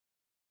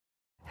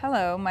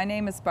Hello, my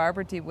name is Ann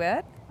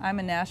Dewitt. I'm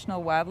a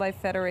National Wildlife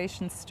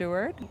Federation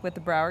steward with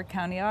the Broward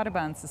County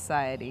Audubon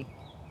Society.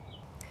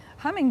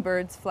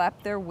 Hummingbirds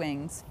flap their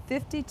wings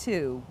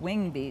 52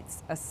 wing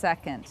beats a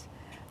second.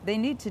 They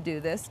need to do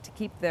this to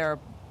keep their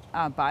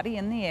body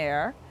in the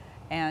air,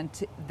 and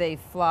they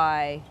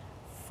fly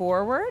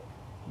forward,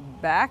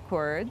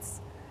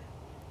 backwards,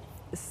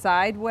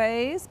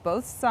 sideways,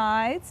 both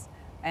sides,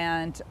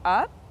 and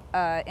up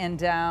and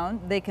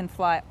down. They can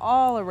fly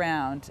all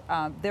around.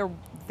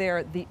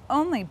 They're the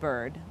only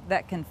bird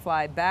that can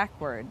fly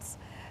backwards,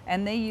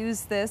 and they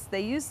use this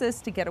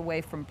to get away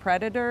from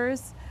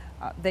predators.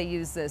 They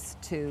use this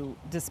to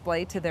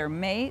display to their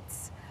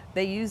mates.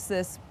 They use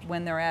this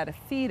when they're at a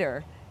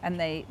feeder, and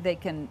they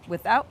can,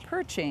 without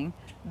perching,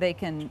 they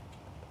can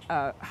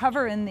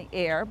hover in the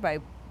air by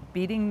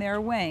beating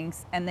their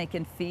wings, and they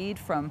can feed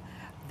from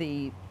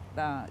the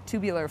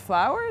tubular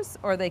flowers,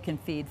 or they can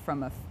feed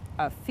from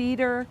a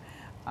feeder.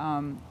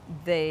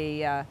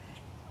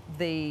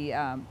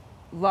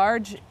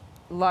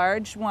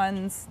 Large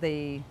ones,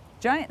 the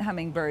giant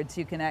hummingbirds,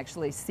 you can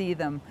actually see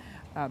them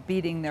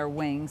beating their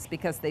wings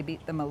because they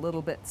beat them a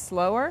little bit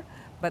slower,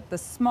 but the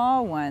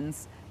small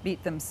ones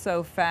beat them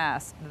so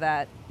fast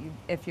that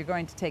if you're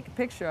going to take a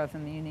picture of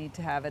them, you need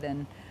to have it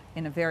in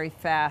a very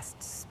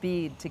fast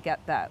speed to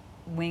get that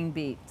wing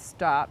beat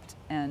stopped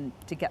and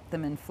to get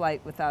them in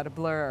flight without a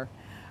blur.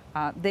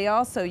 They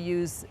also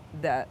use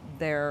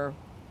their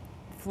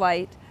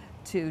flight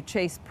to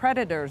chase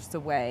predators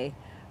away.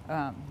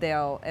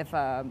 If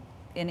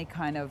any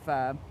kind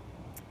of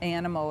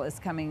animal is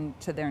coming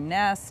to their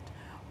nest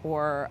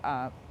or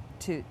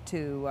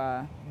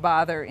to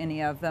bother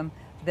any of them,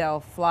 they'll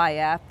fly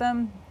at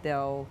them.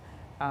 They'll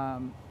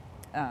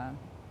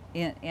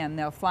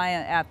fly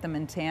at them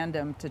in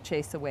tandem to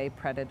chase away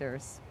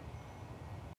predators.